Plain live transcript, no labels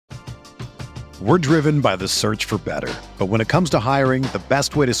We're driven by the search for better. But when it comes to hiring, the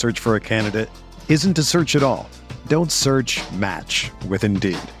best way to search for a candidate isn't to search at all. Don't search, match with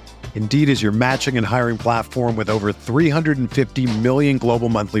Indeed. Indeed is your matching and hiring platform with over 350 million global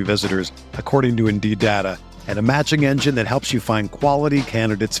monthly visitors, according to Indeed data, and a matching engine that helps you find quality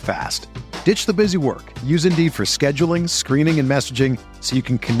candidates fast. Ditch the busy work. Use Indeed for scheduling, screening, and messaging so you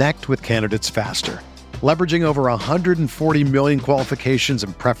can connect with candidates faster. Leveraging over 140 million qualifications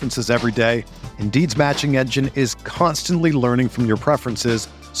and preferences every day, Indeed's matching engine is constantly learning from your preferences,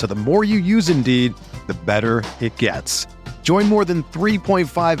 so the more you use Indeed, the better it gets. Join more than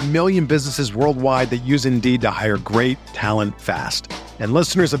 3.5 million businesses worldwide that use Indeed to hire great talent fast. And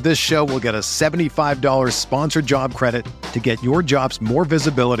listeners of this show will get a $75 sponsored job credit to get your jobs more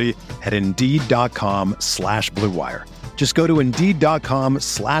visibility at Indeed.com/Blue Wire. Just go to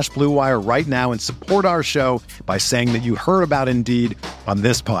Indeed.com/Blue Wire right now and support our show by saying that you heard about Indeed on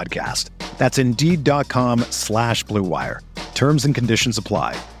this podcast. That's Indeed.com/Blue Wire. Terms and conditions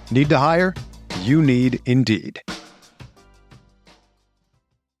apply. Need to hire? You need Indeed.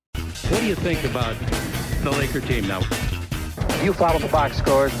 What do you think about the Laker team now? You follow the box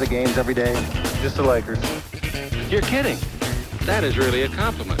scores, the games every day? Just the Lakers. You're kidding. That is really a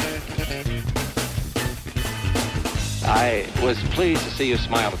compliment. I was pleased to see you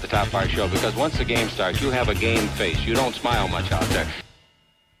smile at the top of our show because once the game starts, you have a game face. You don't smile much out there.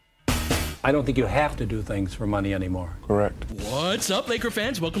 I don't think you have to do things for money anymore. Correct. What's up, Laker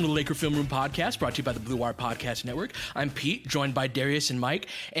fans? Welcome to the Laker Film Room Podcast, brought to you by the Blue Wire Podcast Network. I'm Pete, joined by Darius and Mike,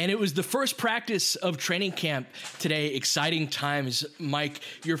 and it was the first practice of training camp today. Exciting times. Mike,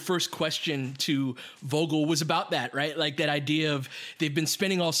 your first question to Vogel was about that, right? Like that idea of they've been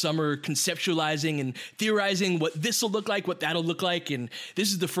spending all summer conceptualizing and theorizing what this will look like, what that'll look like, and this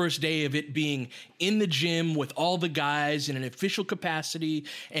is the first day of it being in the gym with all the guys in an official capacity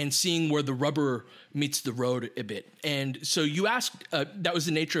and seeing where the rubber meets the road a bit. And so you asked, that was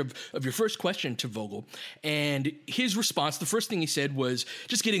the nature of your first question to Vogel. And his response, the first thing he said was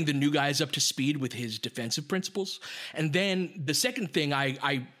just getting the new guys up to speed with his defensive principles. And then the second thing,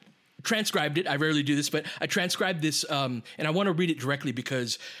 I transcribed it. I rarely do this, but I transcribed this, and I want to read it directly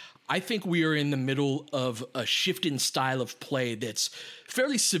because I think we are in the middle of a shift in style of play that's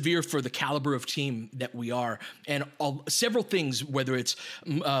fairly severe for the caliber of team that we are. And several things, whether it's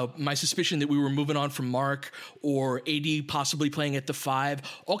my suspicion that we were moving on from Mark or AD possibly playing at the 5,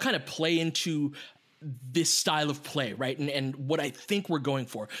 all kind of play into this style of play, right? And what I think we're going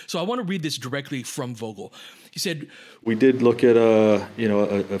for. So I want to read this directly from Vogel. He said, we did look at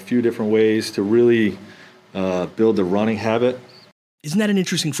a few different ways to really build the running habit. Isn't that an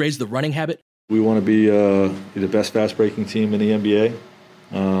interesting phrase, the running habit? We want to be the best fast-breaking team in the NBA.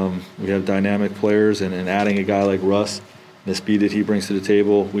 We have dynamic players, and adding a guy like Russ, the speed that he brings to the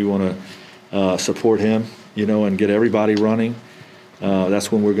table, we want to support him, and get everybody running.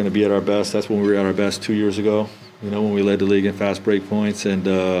 That's when we're going to be at our best. That's when we were at our best 2 years ago, when we led the league in fast break points. And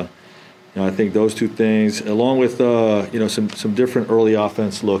I think those two things, along with some different early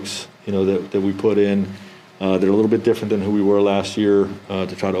offense looks, that we put in. They're a little bit different than who we were last year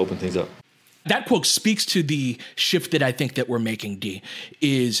to try to open things up. That quote speaks to the shift that I think that we're making, D,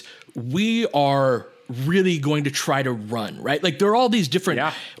 is we are really going to try to run, right? Like there are all these different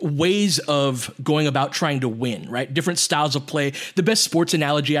ways of going about trying to win, right? Different styles of play. The best sports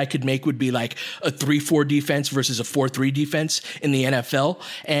analogy I could make would be like a 3-4 defense versus a 4-3 defense in the NFL.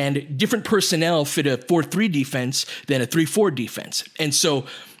 And different personnel fit a 4-3 defense than a 3-4 defense. And so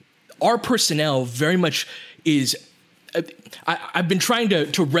our personnel very much is, I've been trying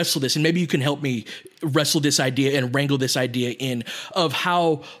to wrestle this, and maybe you can help me wrestle this idea and wrangle this idea in of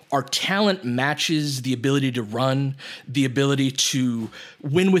how our talent matches the ability to run, the ability to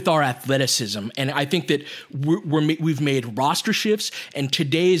win with our athleticism. And I think that we've made roster shifts, and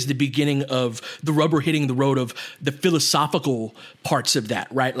today is the beginning of the rubber hitting the road of the philosophical parts of that,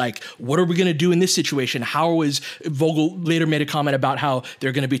 right? Like, what are we going to do in this situation? How is Vogel later made a comment about how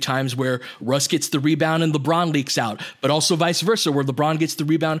there are going to be times where Russ gets the rebound and LeBron leaks out, but also vice versa, where LeBron gets the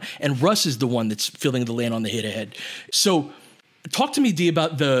rebound and Russ is the one that's filling the lane on the hit ahead. So talk to me, D,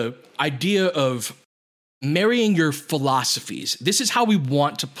 about the idea of marrying your philosophies. This is how we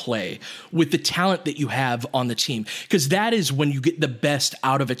want to play with the talent that you have on the team, because that is when you get the best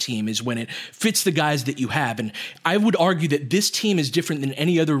out of a team, is when it fits the guys that you have. And I would argue that this team is different than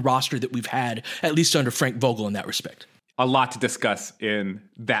any other roster that we've had, at least under Frank Vogel, in that respect. A lot to discuss in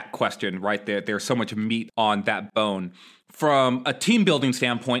that question right there. There's so much meat on that bone. From a team building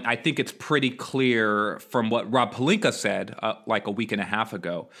standpoint, I think it's pretty clear from what Rob Pelinka said like a week and a half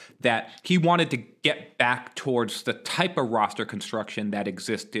ago that he wanted to get back towards the type of roster construction that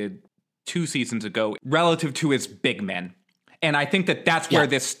existed 2 seasons ago relative to his big men. And I think that that's where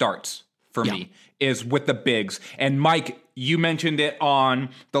this starts for me, is with the bigs. And Mike, you mentioned it on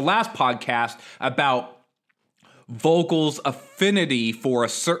the last podcast about Vogel's affinity for a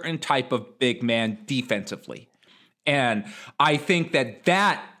certain type of big man defensively. And I think that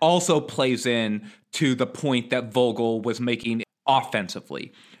that also plays in to the point that Vogel was making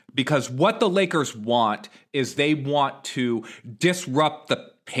offensively. Because what the Lakers want is they want to disrupt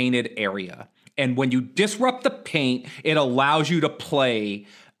the painted area. And when you disrupt the paint, it allows you to play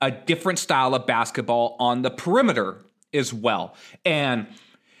a different style of basketball on the perimeter as well. And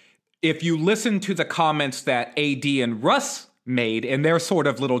if you listen to the comments that AD and Russ made in their sort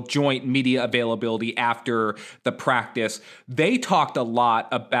of little joint media availability after the practice, they talked a lot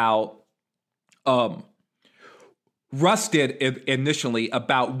about, Russ did initially,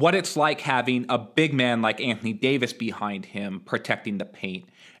 about what it's like having a big man like Anthony Davis behind him protecting the paint,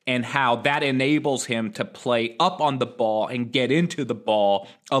 and how that enables him to play up on the ball and get into the ball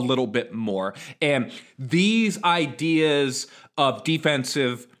a little bit more. And these ideas of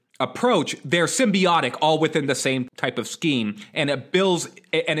defensive approach, they're symbiotic, all within the same type of scheme. And it builds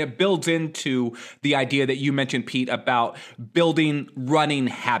into the idea that you mentioned, Pete, about building running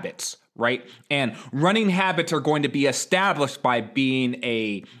habits, right? And running habits are going to be established by being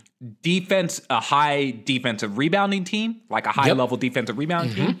a high defensive rebounding team, like a high level defensive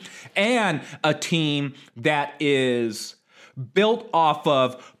rebounding team, and a team that is built off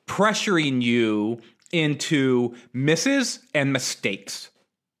of pressuring you into misses and mistakes.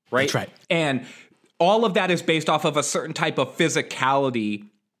 Right? That's right. And all of that is based off of a certain type of physicality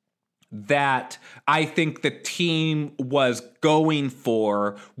that I think the team was going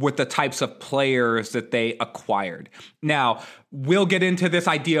for with the types of players that they acquired. Now, we'll get into this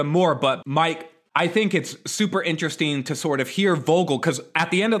idea more, but Mike, I think it's super interesting to sort of hear Vogel, because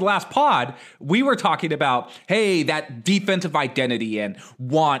at the end of the last pod, we were talking about, hey, that defensive identity and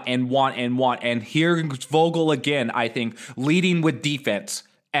want. And here's Vogel again, I think, leading with defense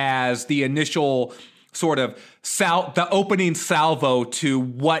as the initial sort of the opening salvo to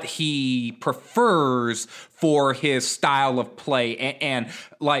what he prefers for his style of play. And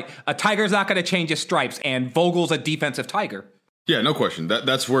like, a tiger's not going to change his stripes, and Vogel's a defensive tiger. Yeah, no question.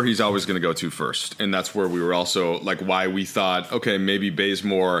 That's where he's always going to go to first. And that's where we were also, like, why we thought, okay, maybe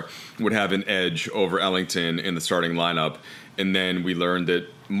Bazemore would have an edge over Ellington in the starting lineup. And then we learned that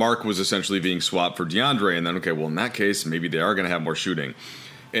Mark was essentially being swapped for DeAndre. And then, okay, well, in that case, maybe they are going to have more shooting.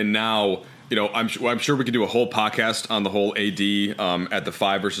 And now, you know, I'm sure we could do a whole podcast on the whole AD at the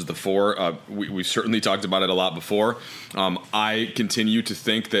 5 versus the 4. We certainly talked about it a lot before. I continue to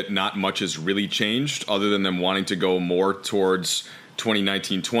think that not much has really changed other than them wanting to go more towards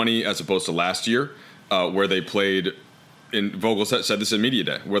 2019-20 as opposed to last year, where they played, and Vogel said this in Media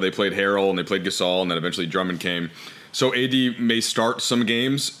Day, where they played Harrell and they played Gasol, and then eventually Drummond came. So AD may start some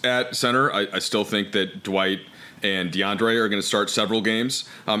games at center. I still think that Dwight and DeAndre are going to start several games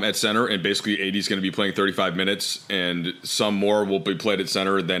at center, and basically AD is going to be playing 35 minutes, and some more will be played at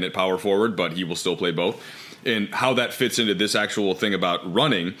center than at power forward, but he will still play both. And how that fits into this actual thing about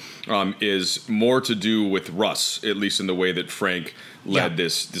running is more to do with Russ, at least in the way that Frank led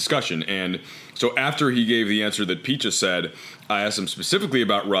this discussion. And so after he gave the answer that Pete just said, I asked him specifically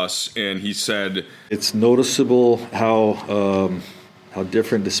about Russ, and he said, it's noticeable how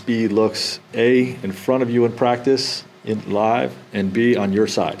different the speed looks, A, in front of you in practice, in live, and B, on your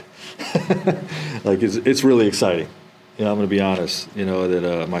side. Like, it's really exciting. You know, I'm going to be honest, you know,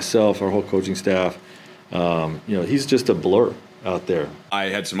 that myself, our whole coaching staff, you know, he's just a blur out there. I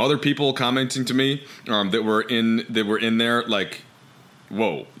had some other people commenting to me that were in there, like,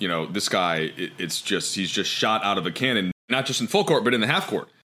 whoa, you know, this guy, he's just shot out of a cannon, not just in full court, but in the half court.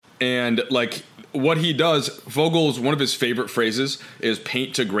 And, like, what he does, Vogel's one of his favorite phrases is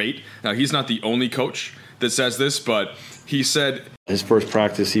paint to great. Now, he's not the only coach that says this, but he said his first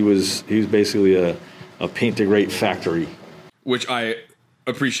practice, he was basically a paint to great factory, which I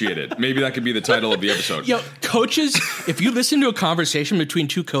appreciated. Maybe that could be the title of the episode. Yo, coaches, if you listen to a conversation between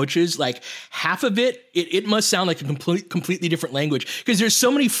two coaches, like, half of it must sound like a completely different language, because there's so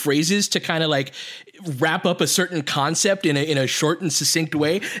many phrases to kind of like wrap up a certain concept in a short and succinct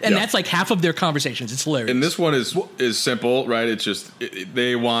way, and that's like half of their conversations. It's hilarious. And this one is simple, right? It's just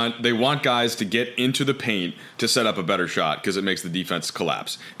they want guys to get into the paint to set up a better shot, because it makes the defense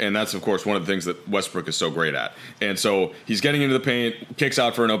collapse, and that's of course one of the things that Westbrook is so great at. And so he's getting into the paint, kicks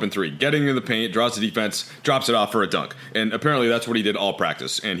out for an open 3, getting into the paint, draws the defense, drops it off for a dunk, and apparently that's what he did all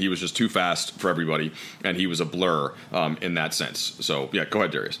practice. And he was just too fast for everybody, and he was a blur in that sense. So yeah, go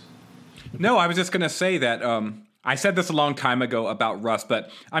ahead, Darius. No, I was just going to say that I said this a long time ago about Russ, but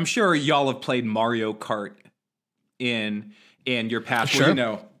I'm sure y'all have played Mario Kart in your past. Sure.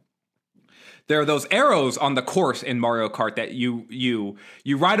 Well, there are those arrows on the course in Mario Kart that you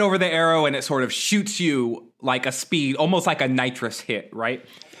ride over the arrow and it sort of shoots you like a speed, almost like a nitrous hit, right?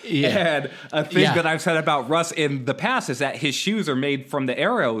 Yeah. And a thing that I've said about Russ in the past is that his shoes are made from the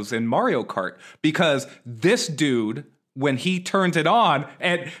arrows in Mario Kart, because this dude, when he turns it on,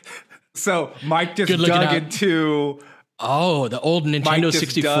 and so Mike just dug into... Oh, the old Nintendo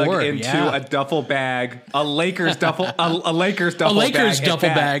 64. Dug into a duffel bag, a Lakers duffel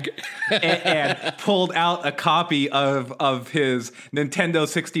bag, and pulled out a copy of his Nintendo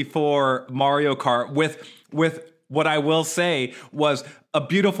 64 Mario Kart with what I will say was a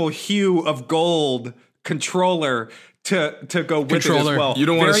beautiful hue of gold controller to go with it as well. You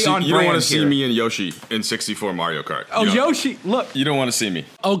don't want to see me and Yoshi in 64 Mario Kart. Oh, Yoshi, look. You don't want to see me.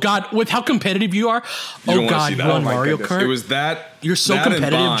 Oh, God, with how competitive you are. You you're on Mario Kart. It was that. You're so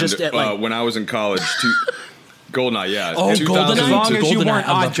competitive Bond, just at like... when I was in college. GoldenEye, yeah. Oh, GoldenEye. As long as you weren't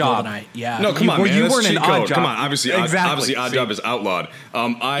Odd Job. Yeah. No, come on, man. You weren't an Odd Job. Come on, obviously Odd Job is outlawed.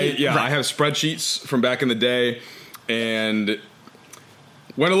 I have spreadsheets from back in the day, and...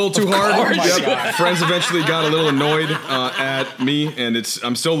 went a little too hard. Friends eventually got a little annoyed at me, and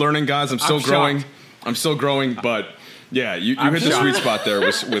I'm still learning, guys. I'm still growing. Shocked. I'm still growing, but yeah, you hit the sweet spot there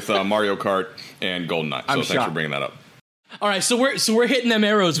with Mario Kart and GoldenEye. So thanks for bringing that up. All right, so we're hitting them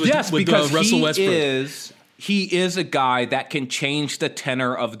arrows with Russell Westbrook. He is a guy that can change the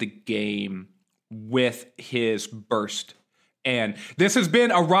tenor of the game with his burst, and this has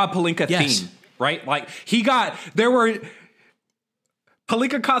been a Rob Pelinka theme, right? Like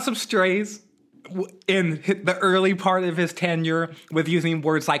Pelinka caught some strays in the early part of his tenure with using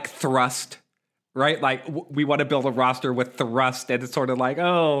words like thrust, right? Like, we want to build a roster with thrust, and it's sort of like,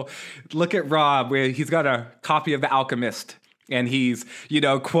 oh, look at Rob, where he's got a copy of The Alchemist, and he's,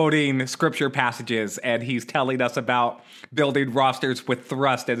 quoting scripture passages, and he's telling us about building rosters with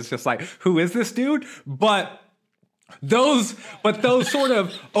thrust, and it's just like, who is this dude? But those sort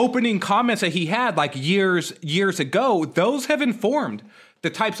of opening comments that he had like years ago, those have informed the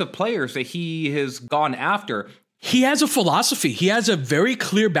types of players that he has gone after. He has a philosophy. He has a very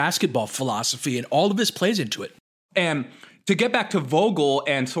clear basketball philosophy, and all of this plays into it. And to get back to Vogel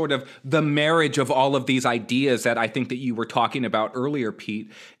and sort of the marriage of all of these ideas that I think that you were talking about earlier,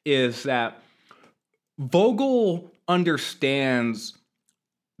 Pete, is that Vogel understands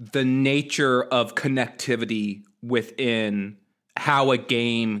the nature of connectivity within how a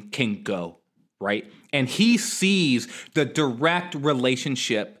game can go, right? And he sees the direct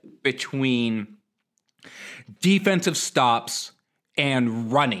relationship between defensive stops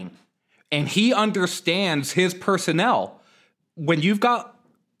and running. And he understands his personnel. When you've got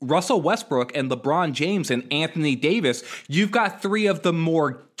Russell Westbrook and LeBron James and Anthony Davis, you've got three of the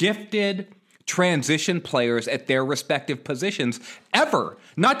more gifted transition players at their respective positions ever.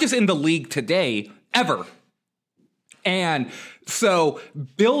 Not just in the league today, ever. And so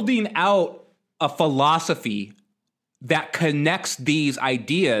building out a philosophy that connects these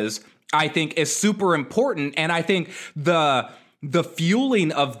ideas, I think, is super important. And I think the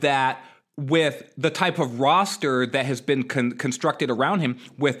fueling of that with the type of roster that has been constructed around him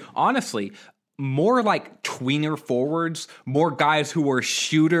with, honestly, more like tweener forwards, more guys who are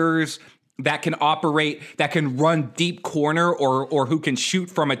shooters that can operate, that can run deep corner or who can shoot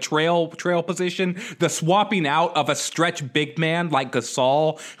from a trail position. The swapping out of a stretch big man like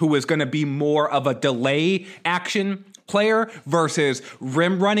Gasol, who is going to be more of a delay action player, versus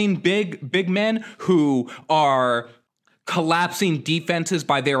rim running big men who are collapsing defenses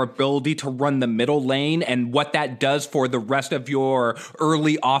by their ability to run the middle lane and what that does for the rest of your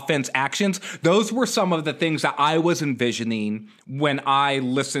early offense actions. Those were some of the things that I was envisioning when I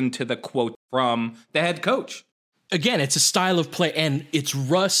listened to the quote from the head coach. Again, it's a style of play, and it's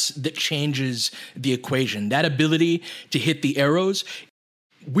Russ that changes the equation. That ability to hit the arrows.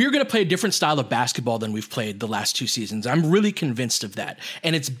 We're going to play a different style of basketball than we've played the last two seasons. I'm really convinced of that.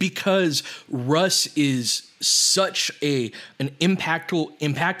 And it's because Russ is such an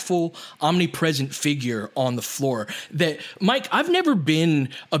impactful, omnipresent figure on the floor that, Mike, I've never been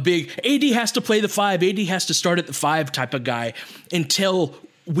a big AD has to play the 5, AD has to start at the 5 type of guy until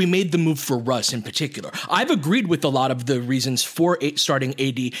we made the move for Russ in particular. I've agreed with a lot of the reasons for starting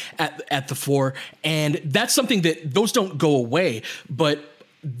AD at the 4, and that's something that those don't go away, but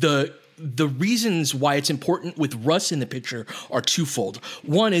the reasons why it's important with Russ in the picture are twofold.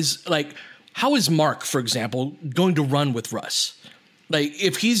 One is, like, how is Mark, for example, going to run with Russ? Like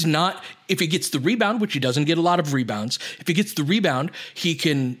if he gets the rebound, which he doesn't get a lot of rebounds, if he gets the rebound, he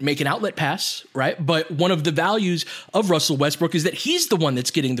can make an outlet pass, right? But one of the values of Russell Westbrook is that he's the one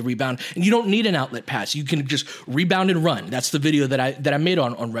that's getting the rebound, and you don't need an outlet pass. You can just rebound and run. That's the video that I made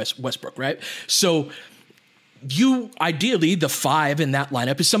on Westbrook, right? So ideally, the 5 in that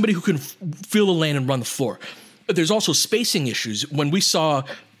lineup is somebody who can fill the lane and run the floor. But there's also spacing issues. When we saw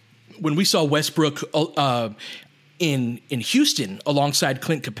Westbrook in Houston alongside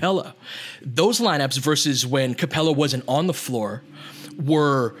Clint Capella, those lineups versus when Capella wasn't on the floor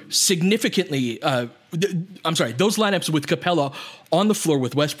were significantly those lineups with Capella on the floor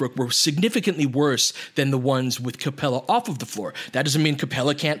with Westbrook were significantly worse than the ones with Capella off of the floor. That doesn't mean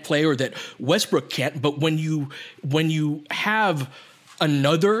Capella can't play or that Westbrook can't, but when you have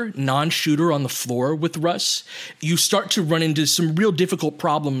another non-shooter on the floor with Russ, you start to run into some real difficult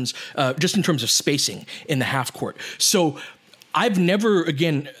problems just in terms of spacing in the half court. So I've never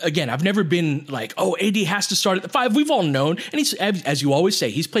been like, oh, AD has to start at the 5. We've all known, and he's, as you always say,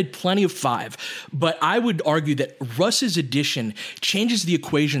 he's played plenty of 5. But I would argue that Russ's addition changes the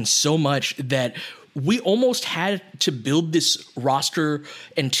equation so much that we almost had to build this roster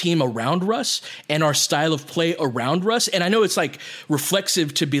and team around Russ and our style of play around Russ. And I know it's like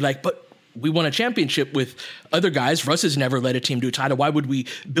reflexive to be like, but we won a championship with other guys. Russ has never led a team to a title. Why would we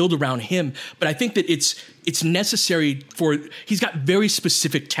build around him? But I think that it's necessary he's got very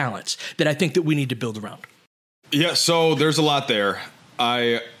specific talents that I think that we need to build around. Yeah, so there's a lot there.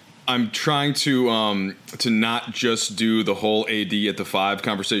 I'm trying to not just do the whole AD at the 5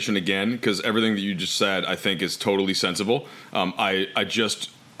 conversation again, because everything that you just said I think is totally sensible. I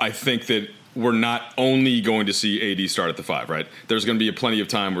think that we're not only going to see AD start at the 5, right? There's going to be plenty of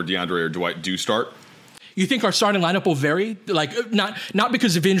time where DeAndre or Dwight do start. You think our starting lineup will vary? Like not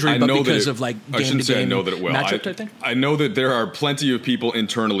because of injury, but because of like game to game. I shouldn't say I know that it will. Matchup type thing? I know that there are plenty of people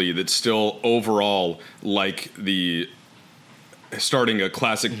internally that still overall like the starting a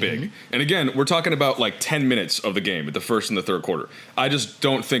classic big. And again, we're talking about like 10 minutes of the game at the first and the third quarter. I just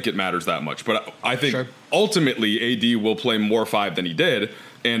don't think it matters that much. But I think ultimately AD will play more 5 than he did.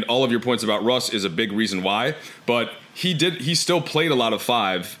 And all of your points about Russ is a big reason why. But he still played a lot of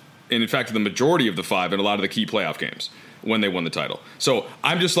 5, and in fact, the majority of the 5 in a lot of the key playoff games when they won the title. So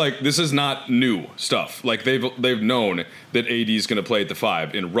I'm just like, this is not new stuff. Like they've known that AD is going to play at the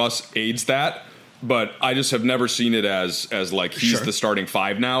 5, and Russ aids that. But I just have never seen it as like he's the starting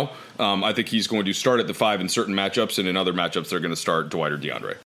 5 now. I think he's going to start at the 5 in certain matchups, and in other matchups they're going to start Dwight or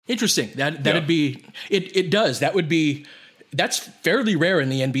DeAndre. Interesting. That'd be it. Does that would be. That's fairly rare in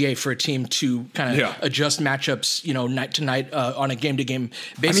the NBA for a team to kind of adjust matchups, night to night on a game to game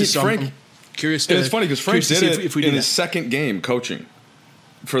basis. I mean, Frank, I'm curious. It's funny because Frank did it in his second game coaching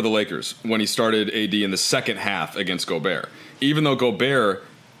for the Lakers when he started AD in the second half against Gobert. Even though Gobert,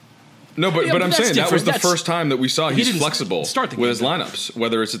 but I'm saying that was the first time that we saw he's flexible with his lineups,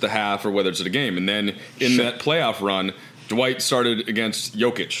 whether it's at the half or whether it's at a game. And then in that playoff run, Dwight started against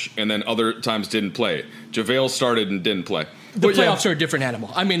Jokic, and then other times didn't play. JaVale started and didn't play. The playoffs are a different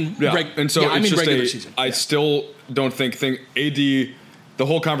animal. I mean, regular season. I still don't think AD, the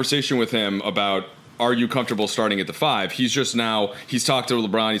whole conversation with him about are you comfortable starting at the 5, he's just now, he's talked to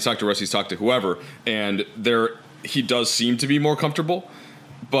LeBron, he's talked to Russ, he's talked to whoever, and he does seem to be more comfortable,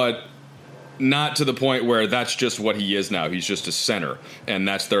 but not to the point where that's just what he is now. He's just a center, and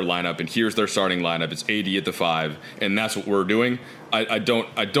that's their lineup, and here's their starting lineup. It's AD at the 5, and that's what we're doing. I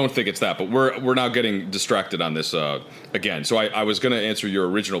don't think it's that, but we're now getting distracted on this again. So I was going to answer your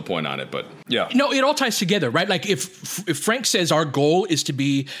original point on it, but yeah. No, it all ties together, right? Like if Frank says our goal is to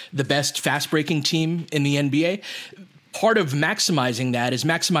be the best fast-breaking team in the NBA, part of maximizing that is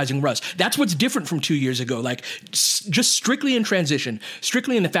maximizing Russ. That's what's different from 2 years ago. Like just strictly in transition,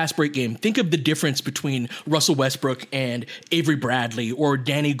 strictly in the fast break game, think of the difference between Russell Westbrook and Avery Bradley or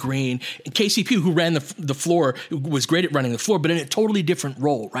Danny Green and KCP, who ran the floor, was great at running the floor, but in a totally different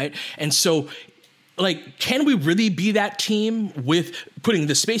role, right? And so like, can we really be that team with putting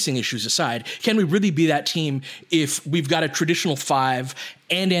the spacing issues aside? Can we really be that team if we've got a traditional 5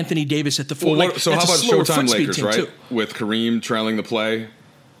 and Anthony Davis at the 4? Well, so how about Showtime Lakers, right? Too. With Kareem trailing the play.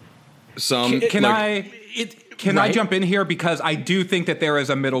 Can I jump in here? Because I do think that there is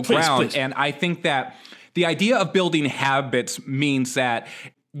a middle ground. Please. And I think that the idea of building habits means that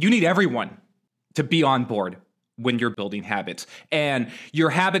you need everyone to be on board when you're building habits. And your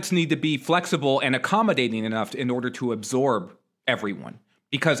habits need to be flexible and accommodating enough in order to absorb everyone,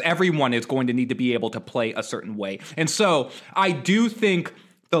 because everyone is going to need to be able to play a certain way. And so I do think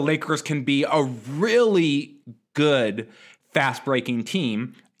the Lakers can be a really good fast-breaking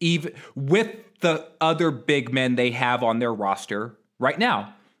team, even with the other big men they have on their roster right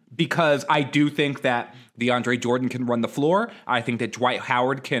now, because I do think that DeAndre Jordan can run the floor. I think that Dwight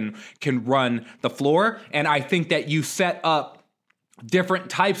Howard can run the floor. And I think that you set up different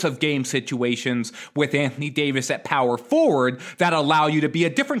types of game situations with Anthony Davis at power forward that allow you to be a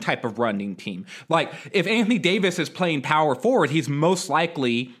different type of running team. Like, if Anthony Davis is playing power forward, he's most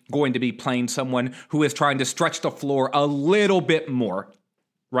likely going to be playing someone who is trying to stretch the floor a little bit more,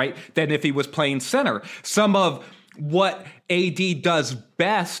 right, than if he was playing center. Some of what AD does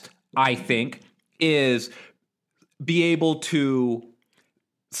best, I think, is be able to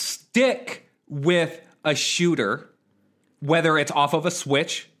stick with a shooter, whether it's off of a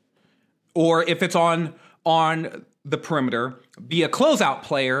switch or if it's on the perimeter, be a closeout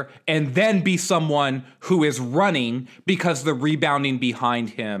player, and then be someone who is running because the rebounding behind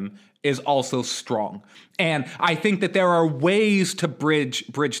him is also strong. And I think that there are ways to bridge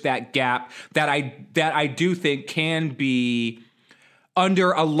that gap that I do think can be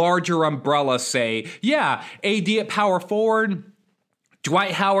under a larger umbrella. Say, yeah, AD at power forward,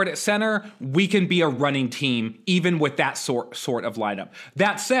 Dwight Howard at center, we can be a running team even with that sort of lineup.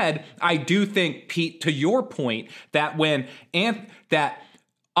 That said, I do think, Pete, to your point, that that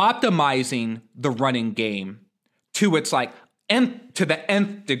optimizing the running game to its to the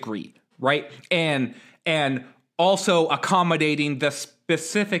nth degree, right? And also accommodating the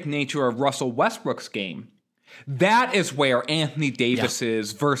specific nature of Russell Westbrook's game. That is where Anthony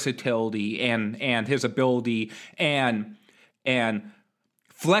Davis's versatility and his ability and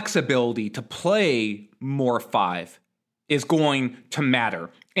flexibility to play more five is going to matter.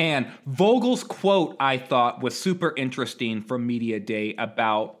 And Vogel's quote, I thought, was super interesting from Media Day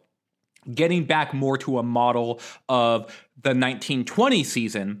about getting back more to a model of the 1920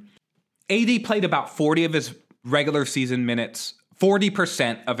 season. AD played about 40% of his regular season minutes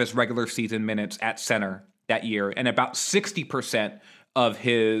at center that year, and about 60% of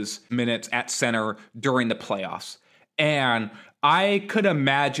his minutes at center during the playoffs. And I could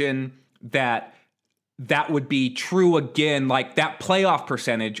imagine that would be true again, like that playoff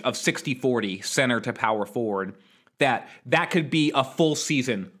percentage of 60-40 center to power forward, that could be a full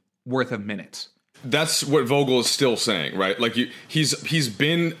season worth of minutes. That's what Vogel is still saying, right? Like he's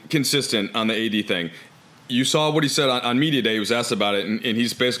been consistent on the AD thing. You saw what he said on Media Day. He was asked about it, and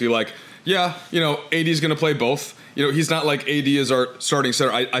he's basically like, yeah, AD is going to play both. He's not like AD is our starting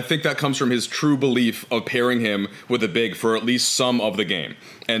center. I think that comes from his true belief of pairing him with a big for at least some of the game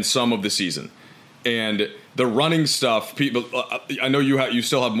and some of the season. And the running stuff, people, I know you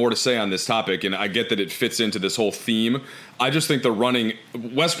still have more to say on this topic, and I get that it fits into this whole theme. I just think the running,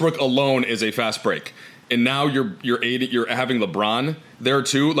 Westbrook alone is a fast break. And now you're having LeBron there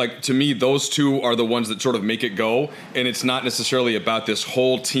too. Like, to me, those two are the ones that sort of make it go. And it's not necessarily about this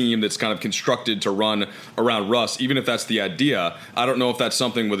whole team that's kind of constructed to run around Russ. Even if that's the idea, I don't know if that's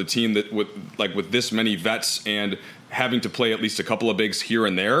something with a team that with this many vets and having to play at least a couple of bigs here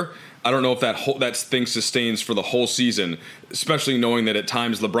and there. I don't know if that thing sustains for the whole season, especially knowing that at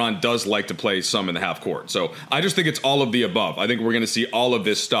times LeBron does like to play some in the half court. So I just think it's all of the above. I think we're going to see all of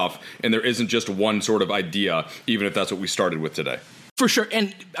this stuff, and there isn't just one sort of idea, even if that's what we started with today. For sure.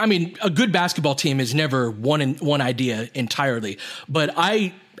 And I mean, a good basketball team is never one idea entirely. But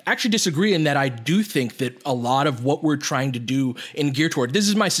I actually disagree in that I do think that a lot of what we're trying to do in Gear Toward, this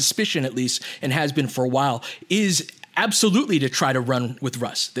is my suspicion at least, and has been for a while, is absolutely to try to run with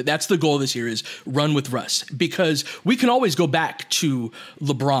Russ. That's the goal this year, is run with Russ, because we can always go back to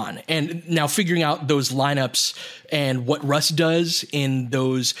LeBron and now figuring out those lineups and what Russ does in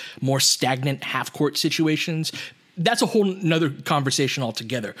those more stagnant half court situations. That's a whole nother conversation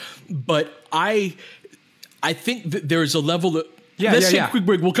altogether. But I think that there's a level that let's take a quick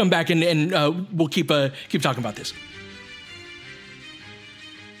break. We'll come back and we'll keep talking about this.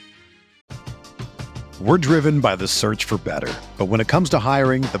 We're driven by the search for better. But when it comes to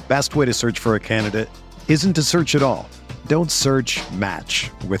hiring, the best way to search for a candidate isn't to search at all. Don't search,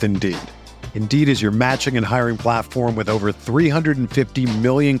 match with Indeed. Indeed is your matching and hiring platform with over 350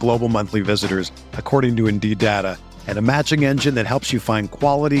 million global monthly visitors, according to Indeed data, and a matching engine that helps you find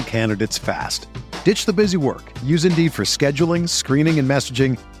quality candidates fast. Ditch the busy work. Use Indeed for scheduling, screening, and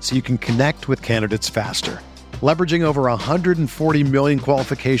messaging so you can connect with candidates faster. Leveraging over 140 million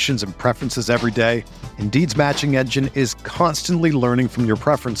qualifications and preferences every day, Indeed's matching engine is constantly learning from your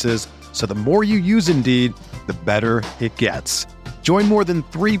preferences, so the more you use Indeed, the better it gets. Join more than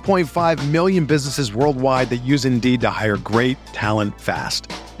 3.5 million businesses worldwide that use Indeed to hire great talent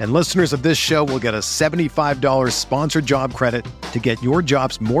fast. And listeners of this show will get a $75 sponsored job credit to get your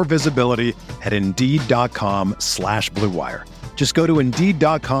jobs more visibility at Indeed.com/Blue Wire. Just go to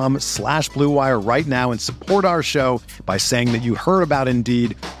Indeed.com/Blue Wire right now and support our show by saying that you heard about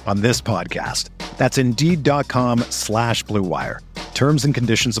Indeed on this podcast. That's Indeed.com/Blue Wire. Terms and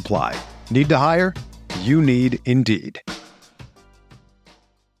conditions apply. Need to hire? You need Indeed.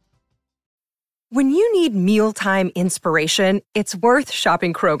 When you need mealtime inspiration, it's worth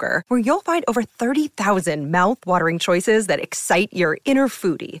shopping Kroger, where you'll find over 30,000 mouth-watering choices that excite your inner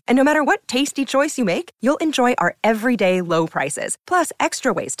foodie. And no matter what tasty choice you make, you'll enjoy our everyday low prices, plus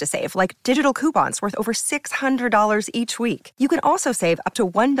extra ways to save, like digital coupons worth over $600 each week. You can also save up to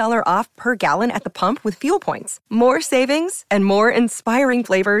 $1 off per gallon at the pump with fuel points. More savings and more inspiring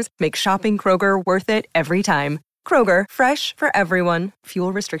flavors make shopping Kroger worth it every time. Kroger, fresh for everyone.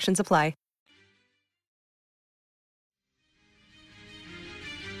 Fuel restrictions apply.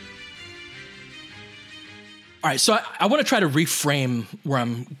 All right, so I want to try to reframe where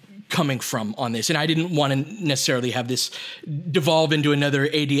I'm coming from on this, and I didn't want to necessarily have this devolve into another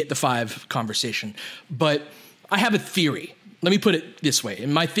AD at the 5 conversation, but I have a theory. Let me put it this way,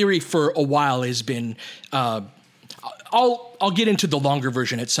 and my theory for a while has been, I'll get into the longer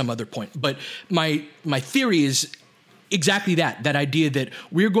version at some other point, but my theory is exactly that idea that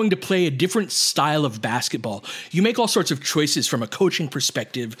we're going to play a different style of basketball. You make all sorts of choices from a coaching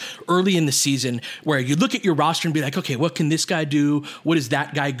perspective early in the season where you look at your roster and be like, okay, what can this guy do? What is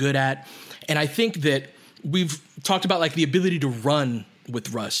that guy good at? And I think that we've talked about like the ability to run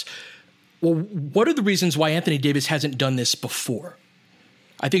with Russ. Well, what are the reasons why Anthony Davis hasn't done this before?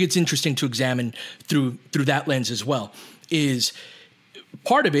 I think it's interesting to examine through that lens as well.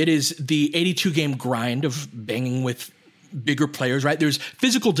 Part of it is the 82-game grind of banging with bigger players, right? There's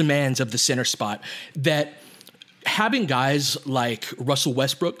physical demands of the center spot that having guys like Russell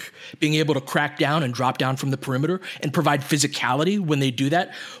Westbrook being able to crack down and drop down from the perimeter and provide physicality when they do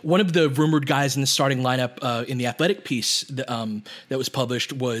that. One of the rumored guys in the starting lineup in the Athletic piece that was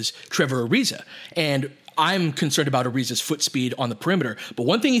published was Trevor Ariza. And I'm concerned about Ariza's foot speed on the perimeter. But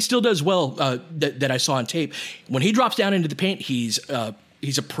one thing he still does well that I saw on tape, when he drops down into the paint, he's a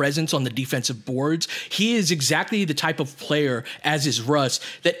presence on the defensive boards. He is exactly the type of player, as is Russ,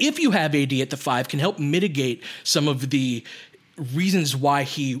 that if you have AD at the 5, can help mitigate some of the reasons why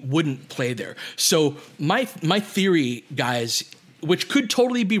he wouldn't play there. So my theory, guys, which could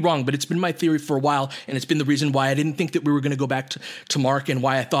totally be wrong, but it's been my theory for a while, and it's been the reason why I didn't think that we were going to go back to Mark, and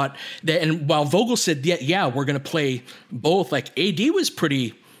why I thought that, and while Vogel said, yeah, we're going to play both, like AD was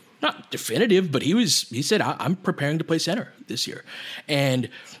pretty, not definitive, but he said, I'm preparing to play center this year. And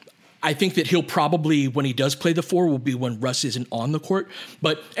I think that he'll probably, when he does play the 4, will be when Russ isn't on the court.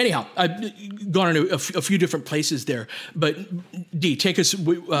 But anyhow, I've gone into a few different places there. But D, take us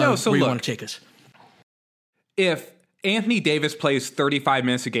where you want to take us. If Anthony Davis plays 35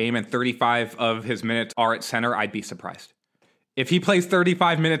 minutes a game and 35 of his minutes are at center, I'd be surprised. If he plays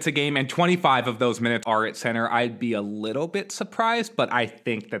 35 minutes a game and 25 of those minutes are at center, I'd be a little bit surprised, but I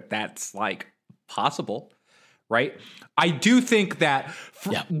think that that's like possible, right? I do think that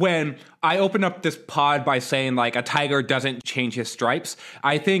when I open up this pod by saying like a tiger doesn't change his stripes,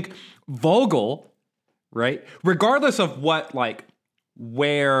 I think Vogel, right, regardless of what, like,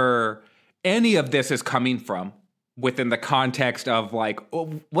 where any of this is coming from, within the context of like,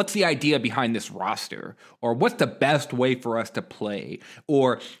 what's the idea behind this roster? Or what's the best way for us to play?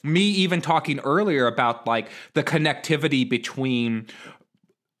 Or me even talking earlier about like the connectivity between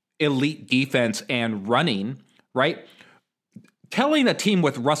elite defense and running, right? Telling a team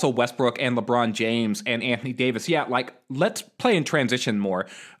with Russell Westbrook and LeBron James and Anthony Davis, yeah, like, let's play in transition more.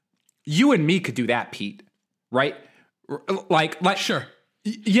 You and me could do that, Pete, right? Like sure.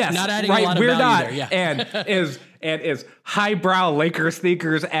 Yes, not adding right. a lot of We're value not, there, yeah. and as highbrow Lakers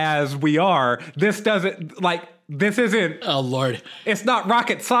sneakers as we are, this isn't. Oh Lord, it's not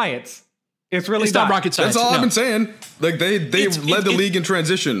rocket science. It's not rocket science. That's all I've been saying. Like they led the league in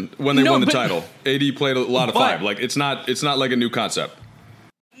transition when they won the title. AD played a lot of 5. Like it's not like a new concept.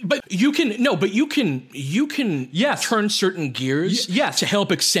 But you can turn certain gears to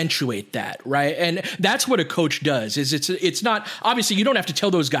help accentuate that, right? And that's what a coach does. Is it's not, obviously you don't have to tell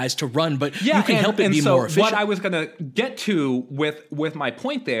those guys to run, but you can help it be more efficient. What I was going to get to with my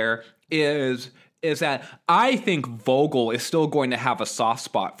point there is that I think Vogel is still going to have a soft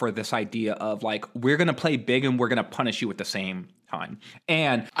spot for this idea of like, we're going to play big and we're going to punish you at the same time.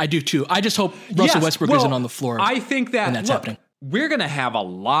 And I do too. I just hope Russell Westbrook isn't on the floor. I think that when that's happening. We're going to have a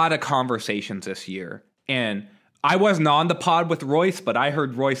lot of conversations this year. And I wasn't on the pod with Royce, but I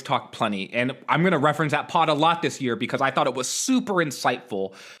heard Royce talk plenty. And I'm going to reference that pod a lot this year because I thought it was super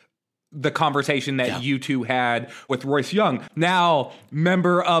insightful the conversation that you two had with Royce Young, now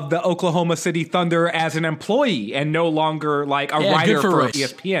member of the Oklahoma City Thunder as an employee and no longer like a writer for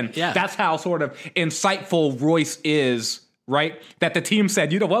ESPN. Yeah. That's how sort of insightful Royce is, right? That the team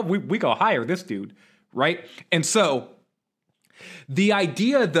said, you know what, we go hire this dude, right? And so the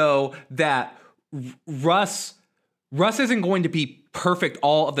idea, though, that Russ isn't going to be perfect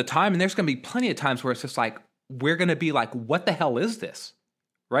all of the time, and there's going to be plenty of times where it's just like, we're going to be like, what the hell is this?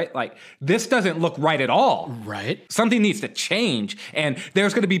 Right? Like, this doesn't look right at all. Right. Something needs to change. And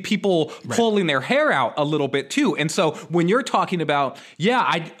there's going to be people pulling their hair out a little bit too. And so when you're talking about,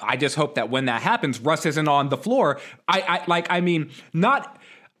 I just hope that when that happens, Russ isn't on the floor. I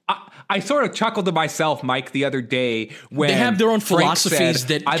sort of chuckled to myself, Mike, the other day when they have their own Frank philosophies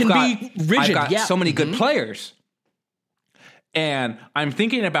said, that can be rigid. I've got so many good players. And I'm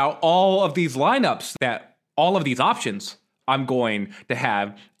thinking about all of these lineups, all of these options I'm going to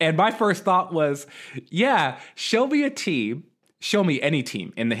have. And my first thought was, show me any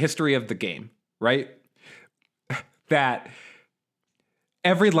team in the history of the game, right? That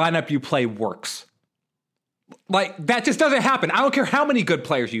every lineup you play works. Like, that just doesn't happen. I don't care how many good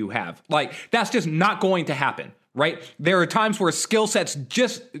players you have. Like, that's just not going to happen, right? There are times where skill sets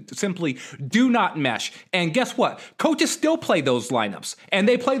just simply do not mesh. And guess what? Coaches still play those lineups. And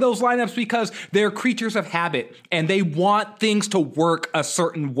they play those lineups because they're creatures of habit. And they want things to work a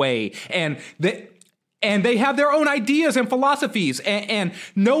certain way. And they have their own ideas and philosophies. And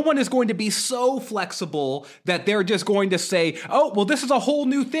no one is going to be so flexible that they're just going to say, oh, well, this is a whole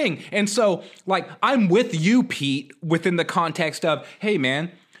new thing. And so, like, I'm with you, Pete, within the context of, hey,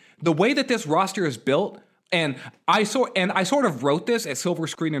 man, the way that this roster is built, and I sort of wrote this at Silver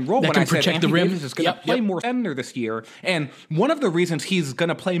Screen and Roll when I said Anthony Davis is going to play more center this year. And one of the reasons he's going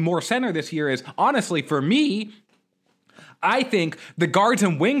to play more center this year is, honestly, for me, I think the guards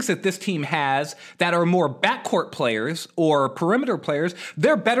and wings that this team has that are more backcourt players or perimeter players,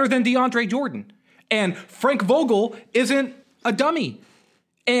 they're better than DeAndre Jordan. And Frank Vogel isn't a dummy.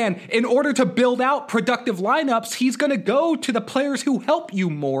 And in order to build out productive lineups, he's going to go to the players who help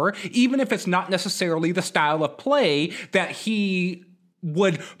you more, even if it's not necessarily the style of play that he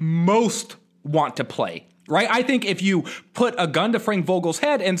would most want to play. Right? I think if you put a gun to Frank Vogel's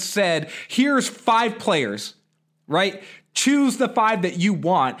head and said, here's 5 players, right? Choose the 5 that you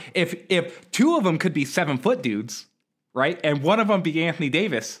want. If 2 of them could be 7-foot dudes, right? And one of them be Anthony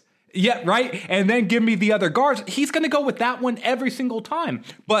Davis. Yeah, right? And then give me the other guards. He's going to go with that one every single time.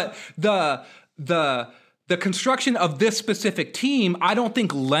 But the construction of this specific team, I don't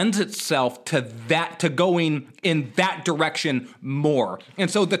think lends itself to going in that direction more.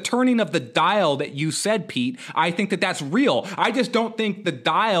 And so the turning of the dial that you said, Pete, I think that that's real. I just don't think the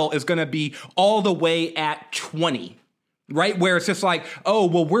dial is going to be all the way at 20. Right? Where it's just like, oh,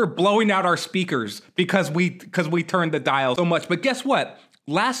 well, we're blowing out our speakers because we turned the dial so much. But guess what?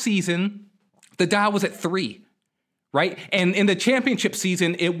 Last season, the dial was at 3, right? And in the championship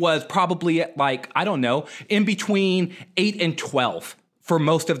season, it was probably at in between 8 and 12 for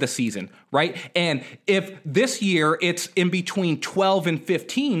most of the season, right? And if this year it's in between 12 and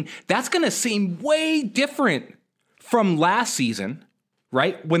 15, that's going to seem way different from last season,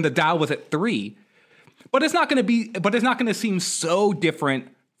 right? When the dial was at 3. But it's not going to seem so different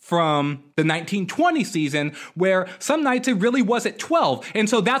from the 1920 season where some nights it really was at 12. And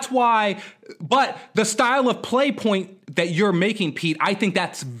so that's why, but the style of play point that you're making, Pete, I think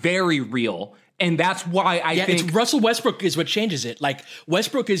that's very real. And that's why I think it's Russell Westbrook is what changes it. Like,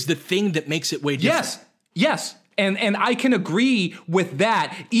 Westbrook is the thing that makes it way different. Yes. And I can agree with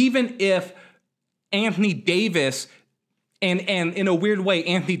that, even if Anthony Davis, and in a weird way,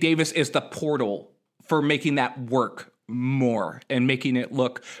 Anthony Davis is the portal for making that work more and making it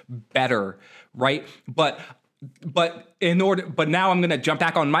look better, right? But now I'm going to jump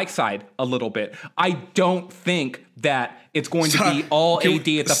back on Mike's side a little bit. I don't think that it's going to be all AD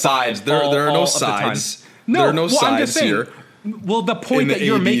at the sides. There are no sides. There are no sides here. Well, the point that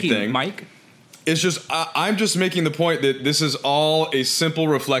you're making, Mike, it's just I'm just making the point that this is all a simple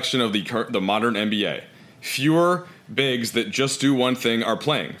reflection of the modern NBA. Fewer bigs that just do one thing are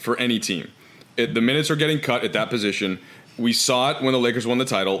playing for any team. The minutes are getting cut at that position. We saw it when the Lakers won the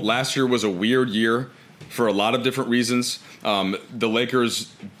title. Last year was a weird year for a lot of different reasons. The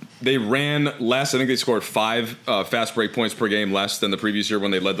Lakers, they ran less. I think they scored 5 fast break points per game less than the previous year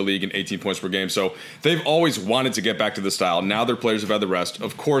when they led the league in 18 points per game. So they've always wanted to get back to the style. Now their players have had the rest.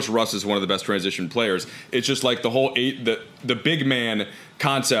 Of course, Russ is one of the best transition players. It's just like the whole the big man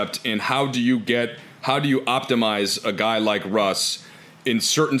concept and how do you optimize a guy like Russ in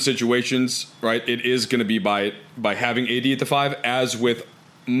certain situations, right? It is going to be by having AD at the 5, as with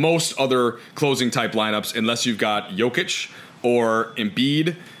most other closing type lineups unless you've got Jokic or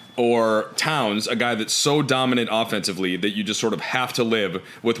Embiid or Towns, a guy that's so dominant offensively that you just sort of have to live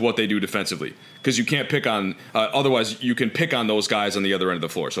with what they do defensively, because you can't pick on otherwise you can pick on those guys on the other end of the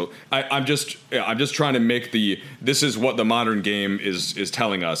floor. So I'm just trying to make this is what the modern game is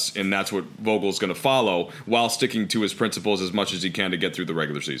telling us, and that's what Vogel's going to follow while sticking to his principles as much as he can to get through the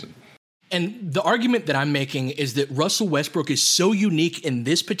regular season. And the argument that I'm making is that Russell Westbrook is so unique in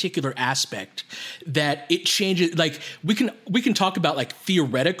this particular aspect that it changes. Like we can talk about like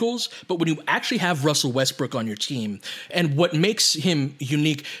theoreticals, but when you actually have Russell Westbrook on your team, and what makes him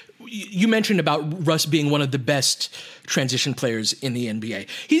unique, you mentioned about Russ being one of the best transition players in the NBA.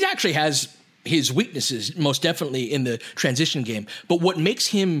 He actually has his weaknesses, most definitely in the transition game. But what makes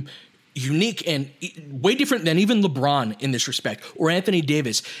him unique and way different than even LeBron in this respect, or Anthony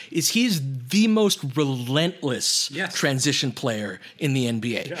Davis, is he's the most relentless transition player in the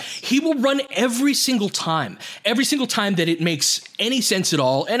NBA. Yes. He will run every single time that it makes any sense at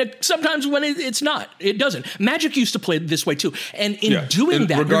all. And sometimes when it doesn't. Magic used to play this way too. And in doing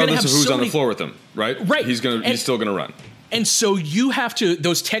that, regardless of who's on the floor with him, right? Right. He's still going to run. And so you have to,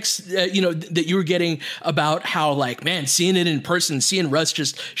 those texts, that you were getting about how, like, man, seeing it in person, seeing Russ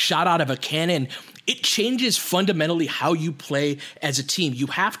just shot out of a cannon, it changes fundamentally how you play as a team. You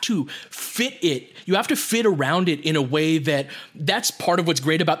have to fit around it in a way that's part of what's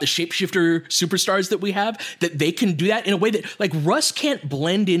great about the shapeshifter superstars that we have, that they can do that in a way that, like, Russ can't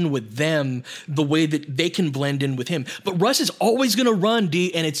blend in with them the way that they can blend in with him. But Russ is always going to run,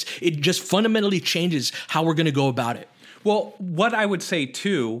 D, and it just fundamentally changes how we're going to go about it. Well, what I would say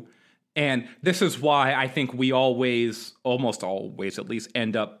too, and this is why I think we almost always at least,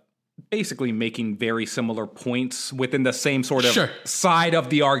 end up basically making very similar points within the same sort of side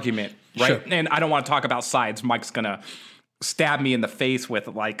of the argument, right? Sure. And I don't want to talk about sides. Mike's going to stab me in the face with,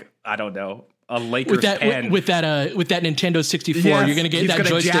 like, I don't know, a Lakers pen. With that Nintendo 64, yes, you're going to get that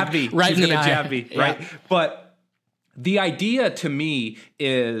joystick right in the eye. Jab me, right? Yeah. But the idea to me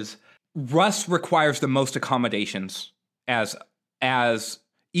is Russ requires the most accommodations as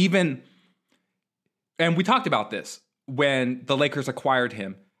even, and we talked about this when the Lakers acquired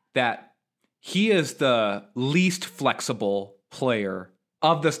him, that he is the least flexible player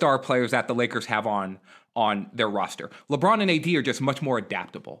of the star players that the Lakers have on their roster. LeBron and AD are just much more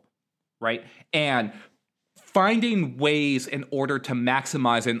adaptable, right? And finding ways in order to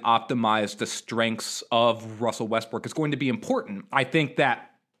maximize and optimize the strengths of Russell Westbrook is going to be important. I think that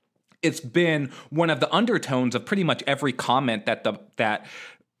it's been one of the undertones of pretty much every comment that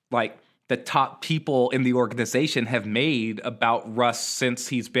the top people in the organization have made about Russ since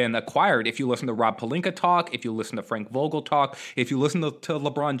he's been acquired. If you listen to Rob Pelinka talk, if you listen to Frank Vogel talk, if you listen to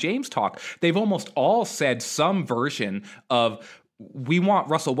LeBron James talk, they've almost all said some version of, we want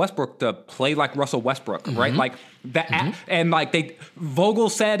Russell Westbrook to play like Russell Westbrook, right? Like that, and like Vogel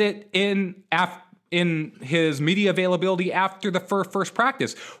said it in his media availability after the first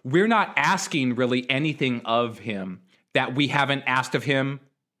practice. We're not asking really anything of him that we haven't asked of him,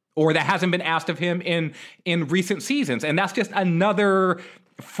 or that hasn't been asked of him in recent seasons. And that's just another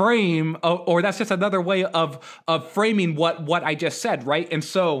frame, or that's just another way of framing what I just said, right? And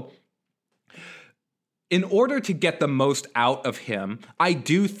so in order to get the most out of him, I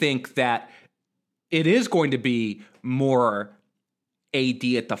do think that it is going to be more AD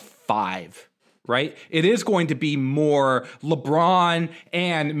at the 5, right? It is going to be more LeBron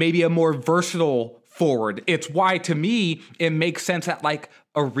and maybe a more versatile forward. It's why, to me, it makes sense that, like,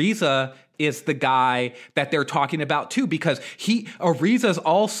 Ariza is the guy that they're talking about too, because Ariza's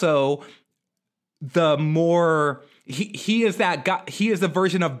also the more, he is that guy, he is the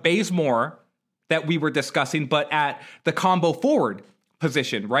version of Bazemore that we were discussing, but at the combo forward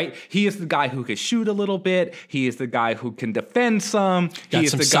position, right? He is the guy who can shoot a little bit. He is the guy who can defend some. He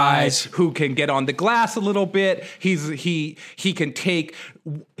is the guy who can get on the glass a little bit. He can take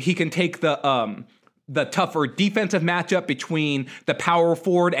the tougher defensive matchup between the power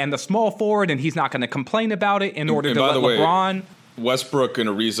forward and the small forward, and he's not going to complain about it in order to let LeBron. Westbrook and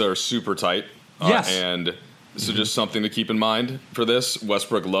Ariza are super tight. Yes. And so just something to keep in mind for this.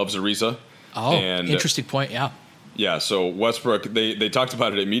 Westbrook loves Ariza. Oh, and interesting point, yeah. Yeah, so Westbrook, they talked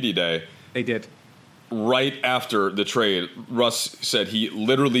about it at Media Day. They did. Right after the trade, Russ said he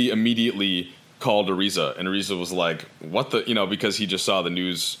literally immediately called Ariza, and Ariza was like, what the, because he just saw the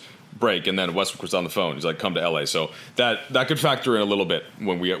news break, and then Westbrook was on the phone. He's like, come to LA. So that could factor in a little bit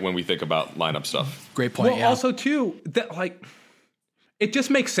when we think about lineup stuff. Great point, well, also, too, that, like, it just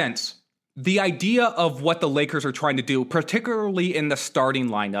makes sense. The idea of what the Lakers are trying to do, particularly in the starting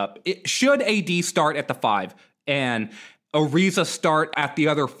lineup, should AD start at the 5, and Ariza start at the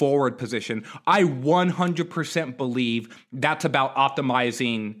other forward position. I 100% believe that's about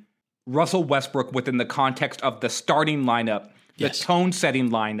optimizing Russell Westbrook within the context of the starting lineup, the tone-setting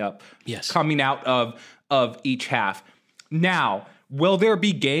lineup coming out of each half. Now, will there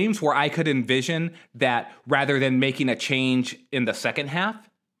be games where I could envision that rather than making a change in the second half,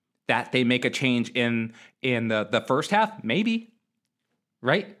 that they make a change in the first half? Maybe,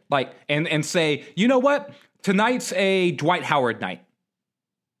 right? Like, and say, you know what? Tonight's a Dwight Howard night,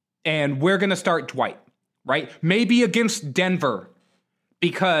 and we're going to start Dwight, right? Maybe against Denver,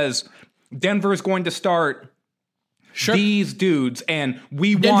 because Denver is going to start these dudes, and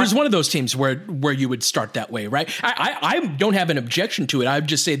Denver's one of those teams where you would start that way, right? I don't have an objection to it. I would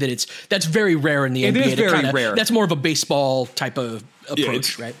just say that that's very rare in the NBA. It is very rare. That's more of a baseball type of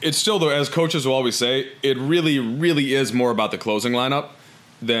approach, right? It's still, though, as coaches will always say, it really, really is more about the closing lineup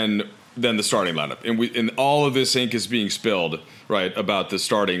than the starting lineup. And all of this ink is being spilled, right, about the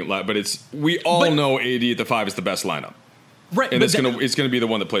starting lineup. But we all know AD at the 5 is the best lineup. Right. And it's gonna be the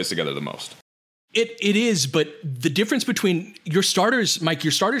one that plays together the most. It is, but the difference between your starters, Mike,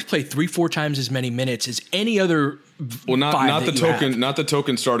 your starters play 3-4 times as many minutes as any other. Well, not the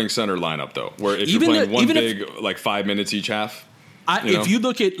token starting center lineup though, where if you're playing like 5 minutes each half. If you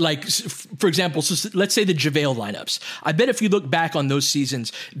look at, like, for example, so let's say the JaVale lineups. I bet if you look back on those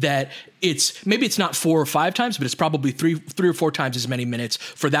seasons that maybe it's not 4 or 5 times, but it's probably 3 or 4 times as many minutes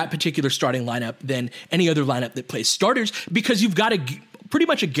for that particular starting lineup than any other lineup that plays starters, because you've got pretty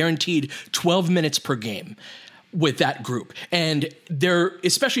much a guaranteed 12 minutes per game with that group. And they're,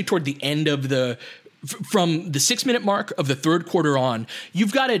 especially toward the end of from the 6-minute mark of the third quarter on,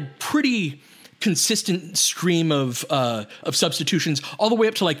 you've got a pretty consistent stream of substitutions all the way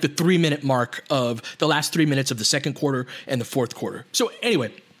up to like the 3-minute mark of the last 3 minutes of the second quarter and the fourth quarter. So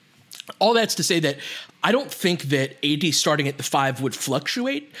anyway, all that's to say that I don't think that AD starting at the 5 would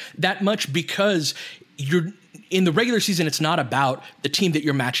fluctuate that much, because in the regular season, it's not about the team that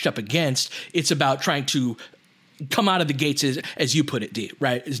you're matched up against. It's about trying to come out of the gates, as you put it, D,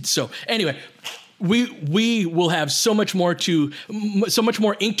 right? So anyway, we will have so much more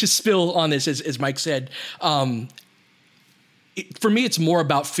ink to spill on this, as Mike said. For me, it's more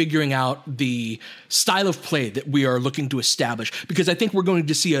about figuring out the style of play that we are looking to establish, because I think we're going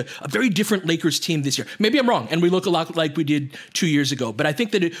to see a very different Lakers team this year. Maybe I'm wrong, and we look a lot like we did 2 years ago, but I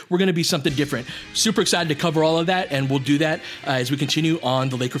think that we're going to be something different. Super excited to cover all of that, and we'll do that as we continue on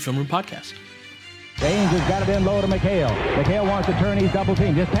the Laker Film Room podcast. James has got it in low to McHale. McHale wants to turn. He's double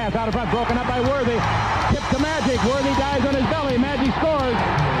teamed. Just pass out in front. Broken up by Worthy. Tip to Magic. Worthy dies on his belly. Magic scores.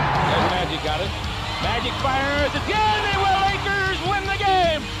 There's Magic, got it. Magic fires. It's good. They will. Lakers win the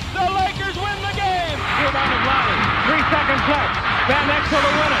game. The Lakers win the game. Rebound is Lonnie. 3 seconds left. Van Exel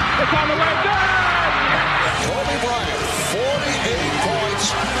to win it. It's on the way. Good. Kobe Bryant, 48 points,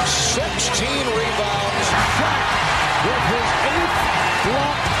 16 rebounds. Shot with his 8th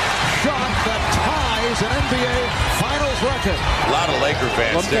block shot that ties an NBA Finals record. A lot of Laker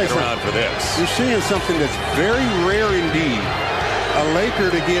fans sticking around for this. You're seeing something that's very rare indeed. A Laker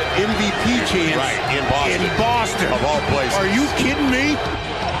to get MVP chance in Boston. Of all places. Are you kidding me?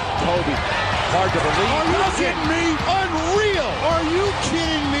 Kobe, hard to believe. Are you kidding me? Unreal. Are you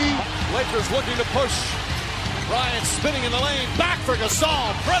kidding me? Lakers looking to push. Bryant spinning in the lane. Back for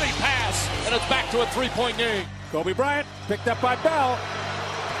Gasol. Pretty pass. And it's back to a 3-point game. Kobe Bryant picked up by Bell.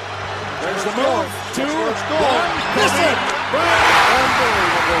 There's the move. 2, 1. Listen.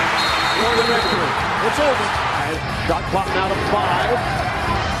 Unbelievable. For the victory. It's over. Shot clock now to 5.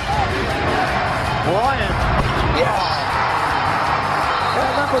 Bryant. Yes.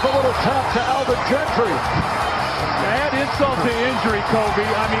 And that was a little tap to Alvin Gentry. Add insult to injury, Kobe.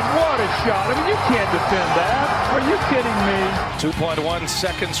 I mean, what a shot. I mean, you can't defend that. Are you kidding me? 2.1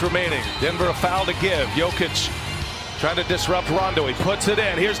 seconds remaining. Denver a foul to give. Jokic trying to disrupt Rondo. He puts it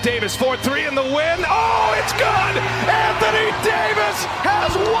in. Here's Davis, 4-3 in the win. Oh, it's good! Anthony Davis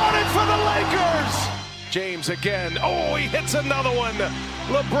has won it for the Lakers! James again. Oh, he hits another one.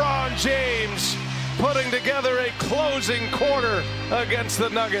 LeBron James putting together a closing quarter against the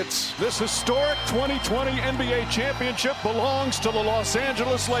Nuggets. This historic 2020 NBA championship belongs to the Los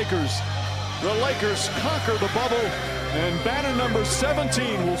Angeles Lakers. The Lakers conquer the bubble, and banner number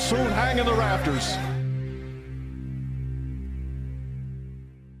 17 will soon hang in the rafters.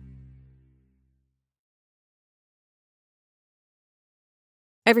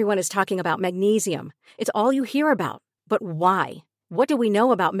 Everyone is talking about magnesium. It's all you hear about. But why? What do we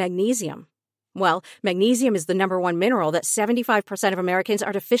know about magnesium? Well, magnesium is the #1 mineral that 75% of Americans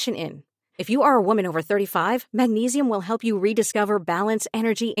are deficient in. If you are a woman over 35, magnesium will help you rediscover balance,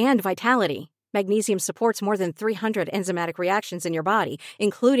 energy, and vitality. Magnesium supports more than 300 enzymatic reactions in your body,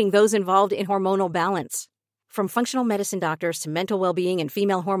 including those involved in hormonal balance. From functional medicine doctors to mental well-being and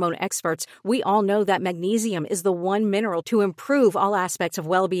female hormone experts, we all know that magnesium is the one mineral to improve all aspects of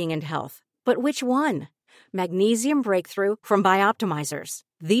well-being and health. But which one? Magnesium Breakthrough from Bioptimizers,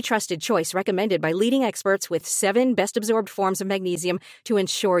 the trusted choice recommended by leading experts with 7 best-absorbed forms of magnesium to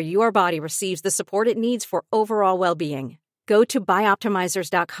ensure your body receives the support it needs for overall well-being. Go to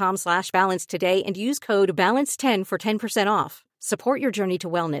bioptimizers.com/balance today and use code BALANCE10 for 10% off. Support your journey to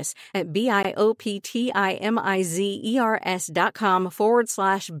wellness at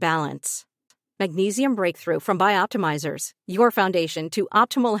bioptimizers.com/balance. Magnesium Breakthrough from Bioptimizers, your foundation to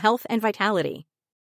optimal health and vitality.